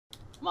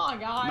Come on,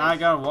 guys. Now I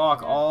gotta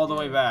walk all the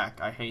way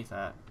back. I hate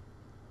that.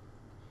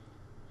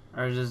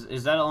 Or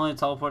is that only a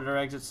teleporter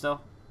exit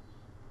still?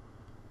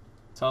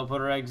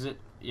 Teleporter exit,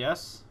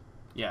 yes?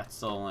 Yeah, it's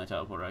still only a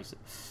teleporter exit.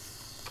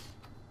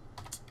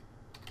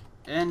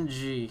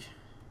 NG.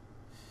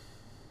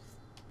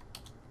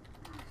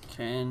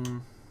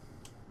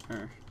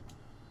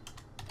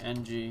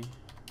 NG.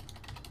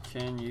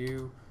 Can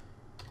you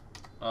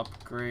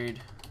upgrade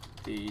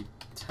the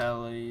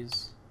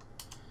teleporters?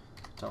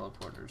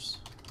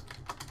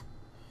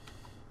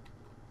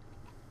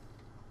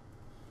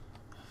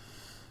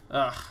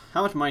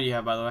 How much money do you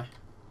have, by the way?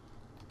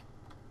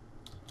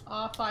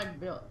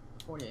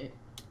 48.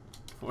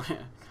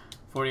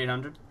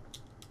 4,800?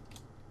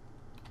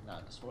 No,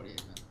 just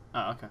 48, man.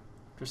 Oh, okay.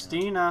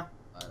 Christina.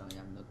 I don't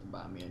have nothing to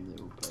buy me a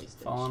new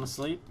PlayStation. Falling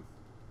asleep?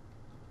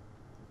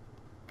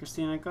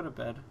 Christina, go to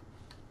bed.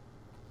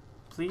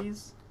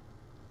 Please?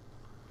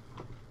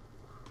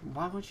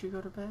 Why won't you go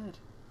to bed?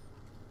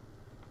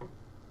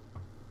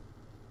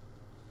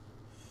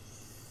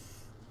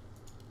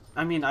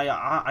 I mean,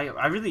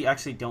 I really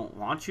actually don't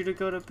want you to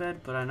go to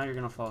bed, but I know you're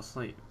gonna fall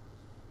asleep.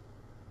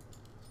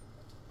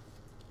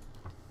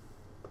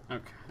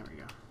 Okay, there we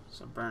go.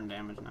 So burn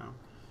damage now.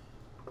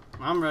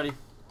 I'm ready.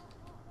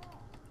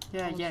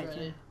 Yeah, yeah.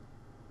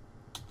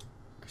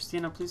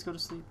 Christina, please go to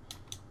sleep.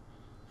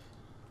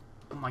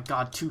 Oh my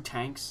god, 2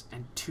 tanks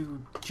and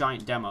 2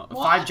 giant demo.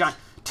 What? 5 giant.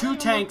 2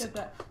 tanks.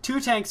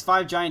 2 tanks,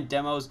 5 giant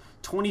demos,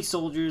 20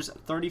 soldiers,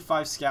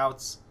 35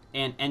 scouts,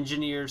 and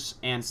engineers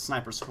and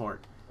sniper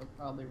support. We're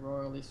probably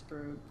royally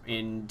screwed.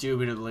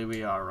 Indubitably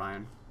we are,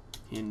 Ryan.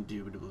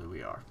 Indubitably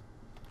we are.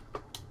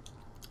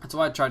 That's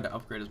why I tried to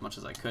upgrade as much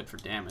as I could for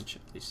damage,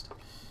 at least.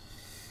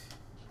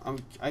 I'm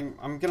trying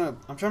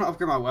to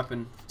upgrade my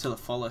weapon to the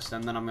fullest,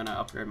 and then I'm gonna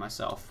upgrade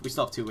myself. We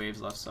still have 2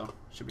 waves left, so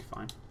should be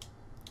fine.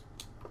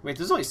 Wait,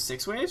 there's only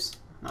 6 waves?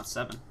 Not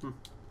 7.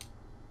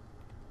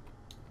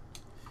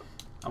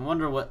 I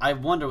wonder what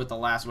the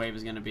last wave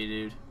is gonna be,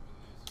 dude.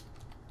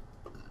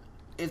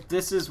 If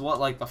this is what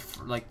like the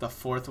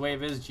 4th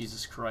wave is,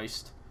 Jesus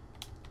Christ.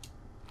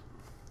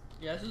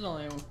 Yeah, this is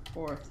only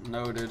 4th.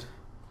 Noted.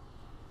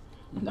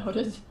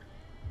 Noted.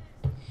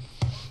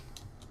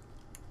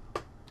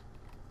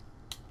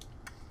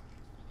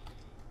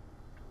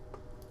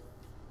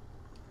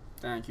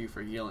 Thank you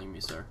for healing me,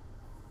 sir.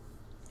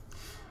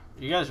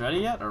 You guys ready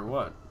yet, or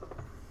what?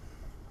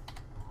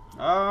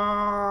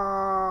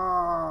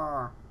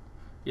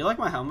 You like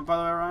my helmet, by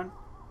the way, Ryan?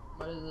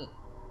 What is it?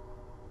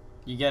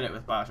 You get it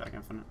with BioShock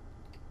Infinite.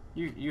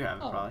 You have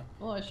it, probably.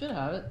 Well, I should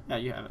have it. Yeah,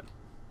 you have it.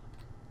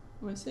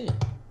 Let me see.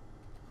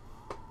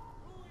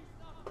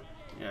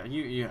 Yeah,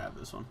 you have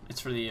this one.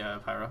 It's for the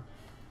pyro.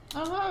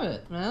 I don't have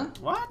it, man.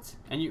 What?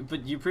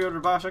 But you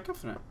pre-ordered BioShock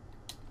Infinite.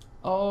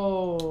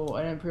 Oh,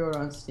 I didn't pre-order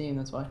on Steam.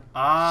 That's why.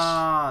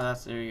 Ah,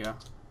 there you go.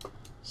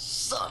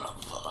 Son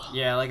of a.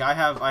 Yeah, like I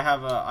have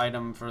a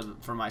item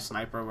for my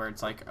sniper where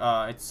it's like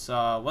what's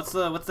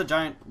the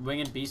giant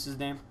winged beast's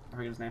name? I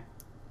forget his name.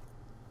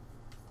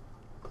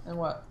 And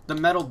what? The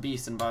metal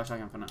beast in BioShock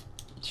Infinite.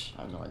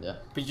 I have no idea.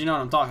 But you know what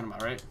I'm talking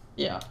about, right?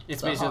 Yeah.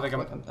 It's basically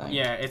like thing.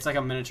 yeah, it's like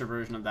a miniature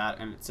version of that,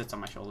 and it sits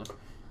on my shoulder.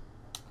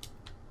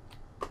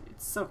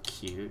 It's so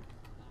cute.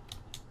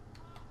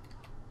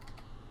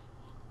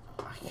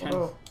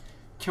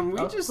 Can we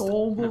just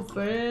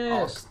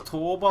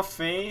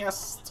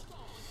Oktoberfest?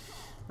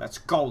 Let's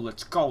go,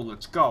 let's go,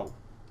 let's go.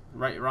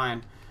 Right,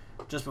 Ryan.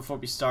 Just before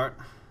we start,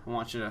 I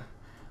want you to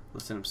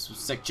listen to some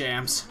sick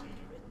jams.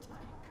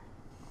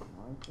 Oh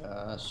my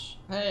gosh.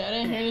 Hey, I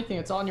didn't hear anything.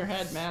 It's all in your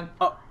head, man.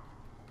 Oh.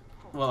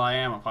 Well, I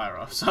am a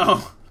pyro,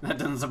 so that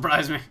doesn't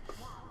surprise me.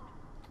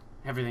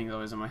 Everything's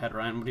always in my head,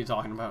 Ryan. What are you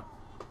talking about?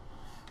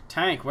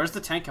 Tank. Where's the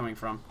tank coming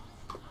from?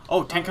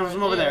 Oh, tank comes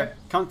from over there.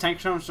 Tank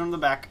comes from the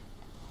back.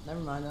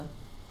 Never mind then.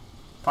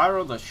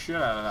 Pyro the shit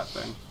out of that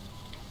thing.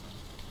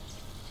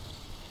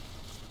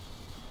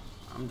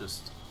 I'm gonna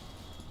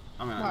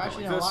go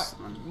like this.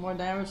 More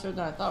damage than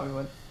I thought we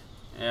would.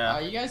 Yeah.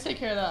 You guys take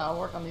care of that. I'll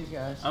work on these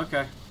guys.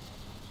 Okay.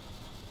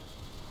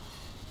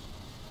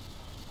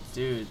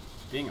 Dude,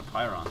 being a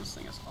pyro on this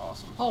thing is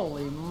awesome.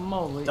 Holy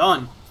moly.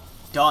 Done.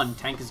 Done.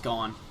 Tank is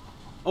gone.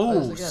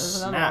 Oh,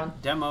 snap.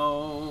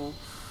 Demo.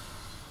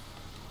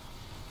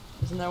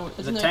 Isn't there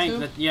the tank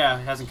that yeah,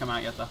 it hasn't come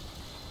out yet though.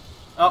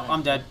 Oh, right.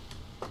 I'm dead.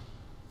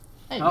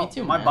 Hey, oh, me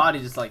too, my man. body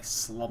just like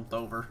slumped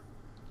over.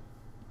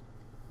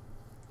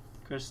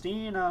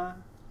 Christina.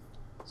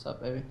 What's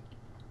up, baby?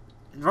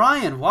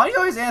 Ryan, why do you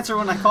always answer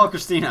when I call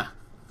Christina?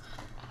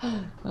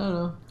 I don't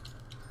know.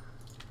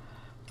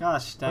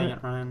 Gosh, dang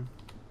it, Ryan.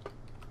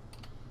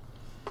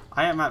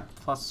 I am at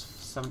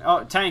 +7.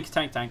 Oh, tank.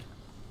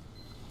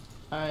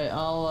 Alright,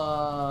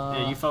 I'll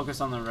Yeah, you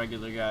focus on the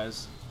regular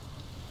guys.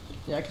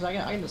 Yeah, because I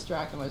can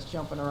distract them by just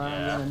jumping around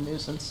and being a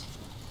nuisance.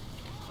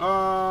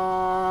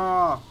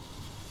 Oh!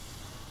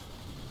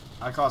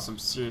 I cause some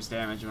serious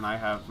damage when I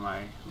have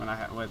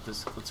with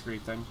this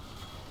blitzkrieg thing.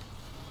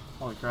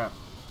 Holy crap!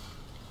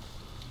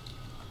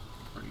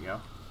 Where'd he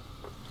go?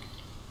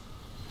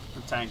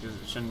 The tank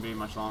shouldn't be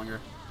much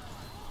longer.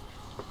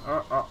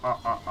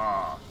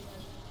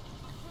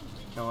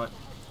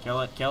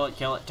 Kill it,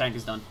 kill it. Tank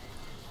is done.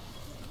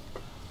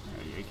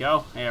 There you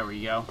go. There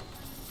we go.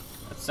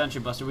 That's Sentry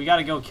Buster. We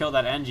gotta go kill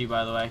that NG,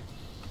 by the way.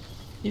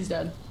 He's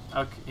dead.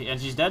 Okay,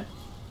 NG's dead?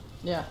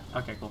 Yeah.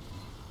 Okay, cool.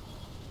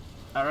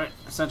 Alright,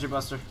 Sentry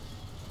Buster.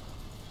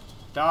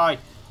 Die!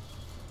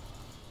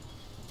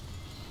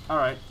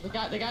 Alright. The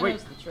guy Wait.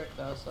 knows the trick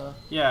though, so.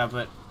 Yeah,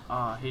 but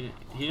he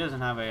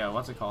doesn't have a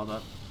what's it called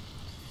up.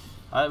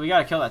 We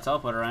gotta kill that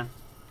teleporter, Ryan.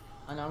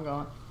 I know I'm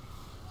going.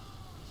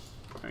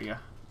 There you go.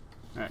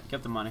 Alright,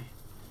 get the money.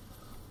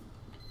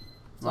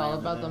 It's all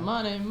about the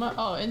money.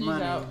 Oh, NG's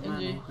out.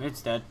 NG.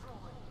 It's dead.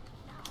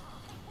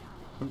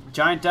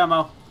 Giant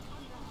demo.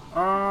 Die,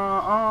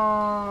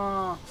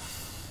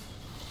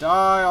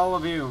 all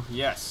of you.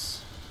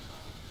 Yes.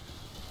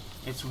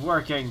 It's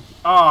working.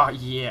 Oh,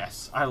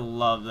 yes. I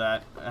love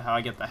that. How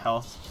I get the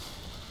health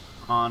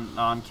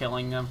on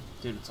killing them.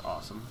 Dude, it's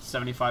awesome.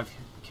 75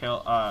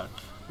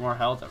 more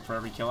health for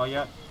every kill I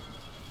get.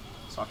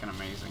 It's fucking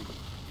amazing.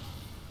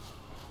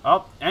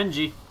 Oh,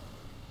 NG.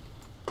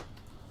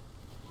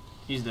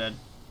 He's dead.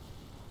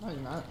 No,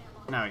 you're not.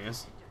 Now he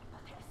is.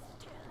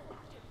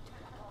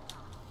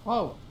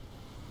 Whoa.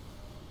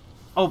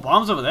 Oh,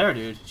 bomb's over there,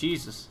 dude.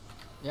 Jesus.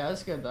 Yeah,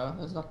 that's good though.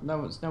 There's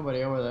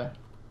nobody over there.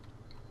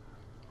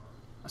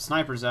 A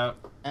sniper's out.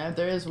 And if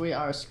there is, we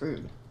are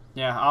screwed.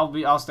 Yeah,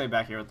 I'll stay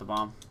back here with the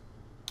bomb.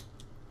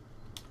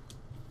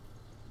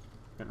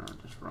 Gonna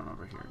just run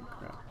over here and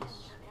grab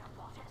this.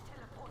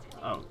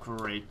 Oh,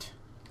 great.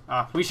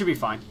 We should be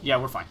fine. Yeah,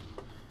 we're fine.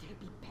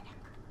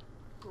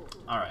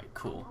 Alright,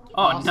 cool.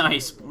 Oh, Awesome.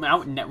 nice.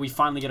 We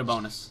finally get a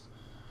bonus.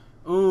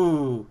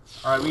 Ooh.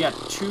 Alright, we got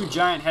 2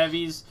 giant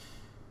heavies.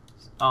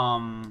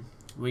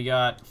 We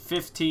got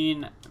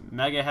 15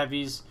 mega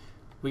heavies.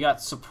 We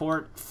got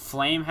support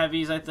flame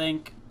heavies, I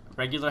think.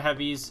 Regular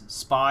heavies,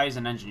 spies,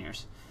 and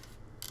engineers.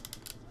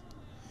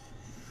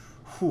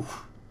 Whew.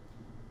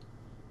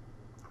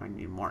 I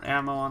need more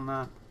ammo on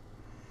that.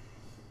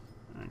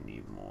 I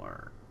need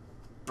more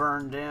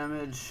burn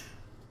damage.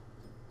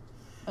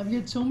 I've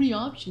got so many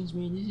options,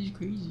 man. This is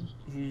crazy.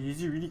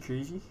 Is it really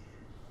crazy?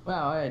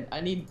 Wow,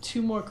 I need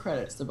 2 more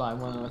credits to buy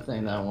one other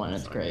thing that I want.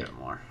 It's great.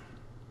 More.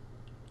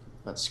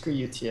 But screw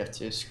you,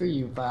 TF2. Screw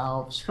you,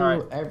 Valve. Screw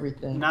Alright.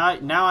 everything.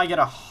 Now I get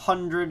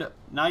 100.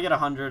 Now I get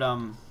 100.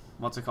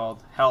 What's it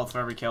called? Health for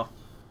every kill.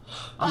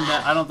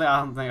 I don't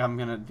think I'm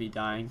gonna be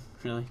dying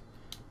really.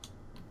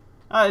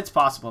 It's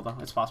possible though.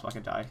 It's possible I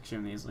could die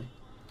extremely easily.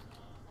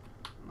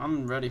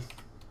 I'm ready.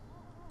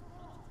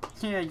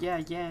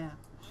 Yeah.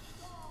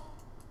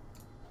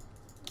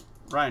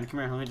 Ryan, come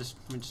here. Let me just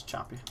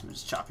chop you. Let me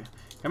just chop you.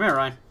 Come here,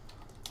 Ryan.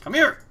 Come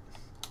here.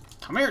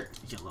 Come here,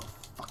 you little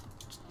fuck.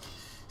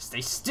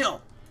 Stay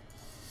still.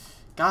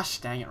 Gosh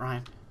dang it,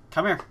 Ryan.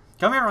 Come here.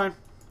 Come here, Ryan.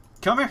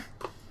 Come here.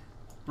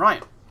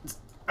 Ryan.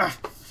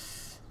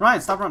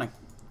 Ryan, stop running.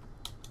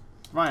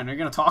 Ryan, are you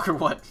gonna talk or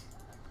what?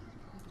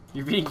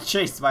 You're being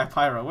chased by a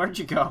pyro. Where'd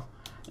you go?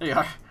 There you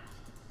are.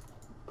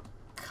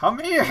 Come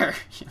here,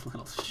 you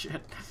little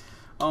shit.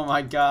 Oh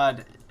my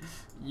god.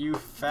 You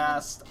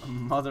fast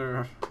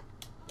mother.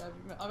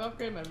 I'm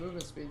upgrading my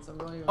movement speed, so I'm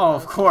going even Oh,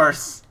 of faster.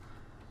 course.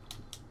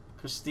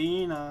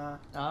 Christina.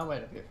 No, I'll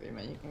wait up here for you,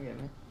 man. You can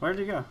get me. Where'd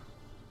you go?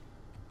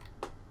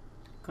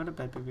 Go to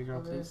bed, baby girl,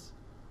 Over here. please.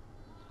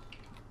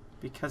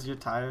 Because you're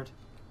tired.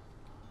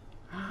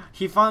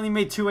 He finally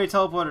made 2-way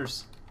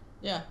teleporters.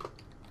 Yeah.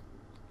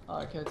 Oh,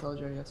 I could have told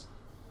you, I guess.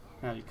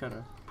 Yeah, you could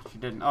have. But you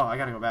didn't. Oh, I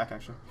gotta go back,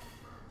 actually.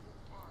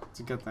 It's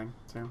a good thing,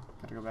 too.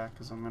 Gotta go back,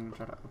 because I'm gonna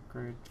try to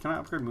upgrade. Can I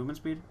upgrade movement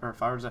speed? Or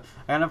fire resist?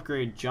 I can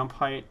upgrade jump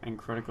height and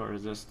critical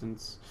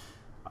resistance.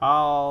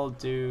 I'll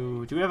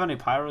do... Do we have any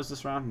pyros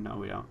this round? No,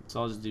 we don't.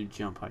 So I'll just do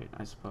jump height,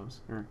 I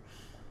suppose. Or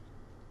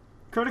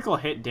critical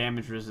hit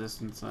damage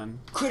resistance, then.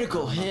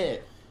 Critical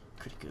hit!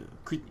 Critical.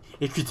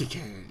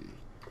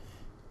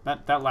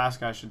 That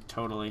last guy should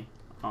totally,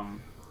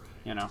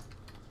 you know.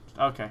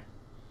 Okay.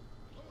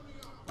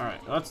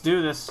 Alright, let's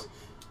do this.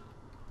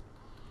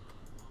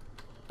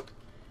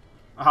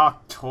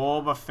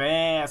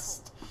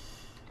 Oktoberfest.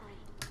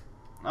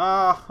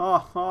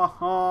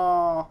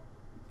 Oh.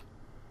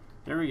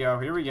 Here we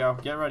go.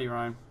 Get ready,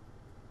 Ryan.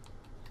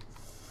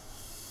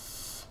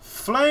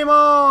 Flame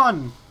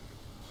on!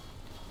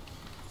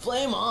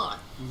 Flame on!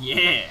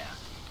 Yeah.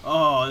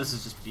 Oh, this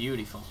is just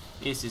beautiful.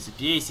 This is a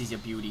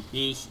beauty.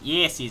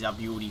 Yes, it's a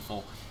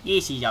beautiful.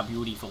 Yes, it's a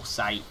beautiful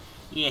sight.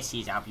 Yes,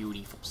 it's a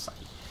beautiful sight.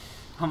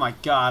 Oh my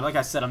god, like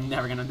I said, I'm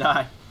never gonna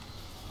die.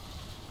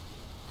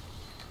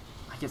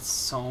 I get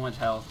so much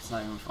health, it's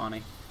not even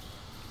funny.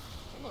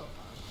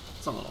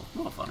 It's a little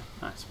funny,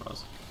 I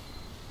suppose.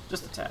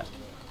 Just a tad.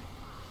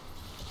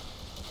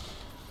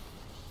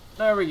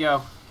 There we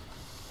go.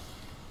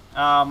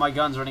 My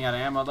gun's running out of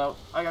ammo though.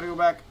 I gotta go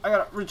back. I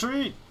gotta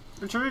retreat.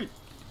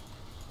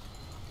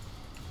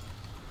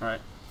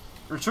 Alright.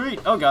 Retreat!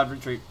 Oh god,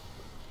 retreat.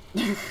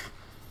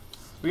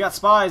 We got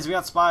spies,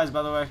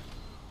 by the way.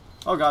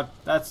 Oh god,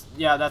 that's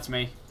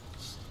me.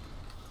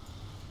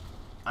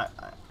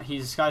 He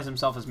disguised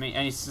himself as me,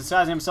 and he's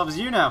disguising himself as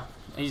you now.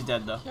 He's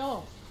dead though.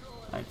 Kill him.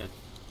 I did.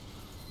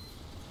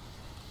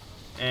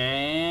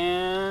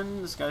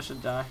 And this guy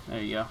should die.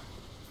 There you go.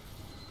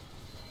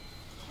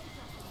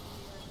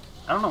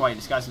 I don't know why he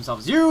disguised himself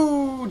as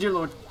you, dear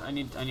lord. I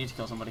need to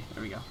kill somebody.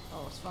 There we go.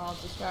 Oh, it's fine. I'll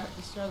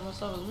disguise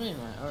myself as me,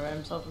 man. Or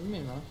himself as me,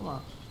 man. Come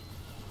on.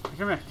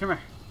 Come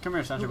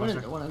here, Sentry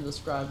Buster. I want to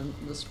describe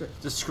the script.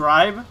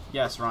 Describe?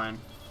 Yes, Ryan.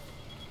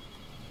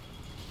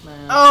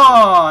 Man.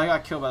 Oh, I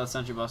got killed by the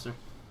Sentry Buster.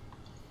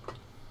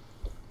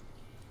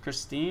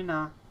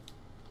 Christina.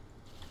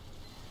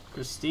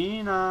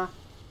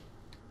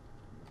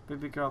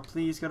 Baby girl,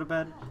 please go to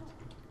bed.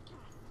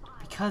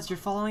 Because you're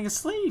falling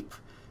asleep.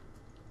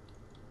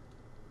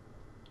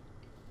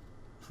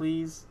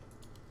 Please.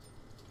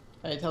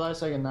 Hey, tell her I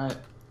say goodnight.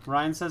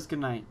 Ryan says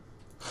goodnight.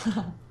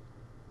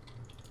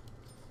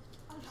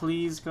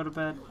 Please go to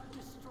bed.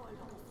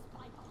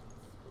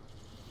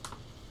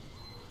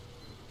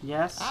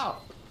 Yes? Ow.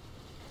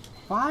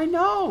 Why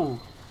no?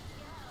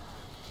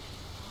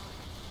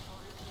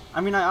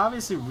 I mean, I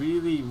obviously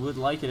really would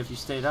like it if you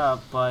stayed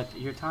up, but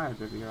you're tired,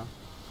 baby girl.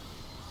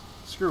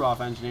 Screw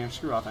off, engineer.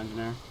 Screw off,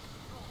 engineer.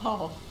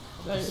 Oh.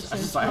 I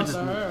just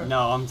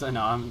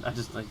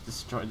like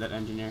destroyed that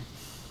engineer.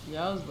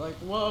 Yeah, I was like,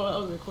 whoa, that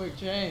was a quick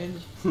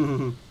change.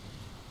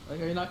 Like,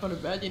 are you not going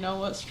to bed? You know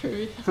what? Screw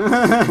you.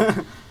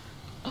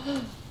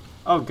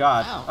 Oh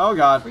god. Ow. Oh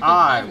god.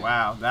 Freaking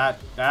Wow.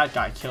 That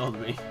guy killed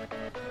me.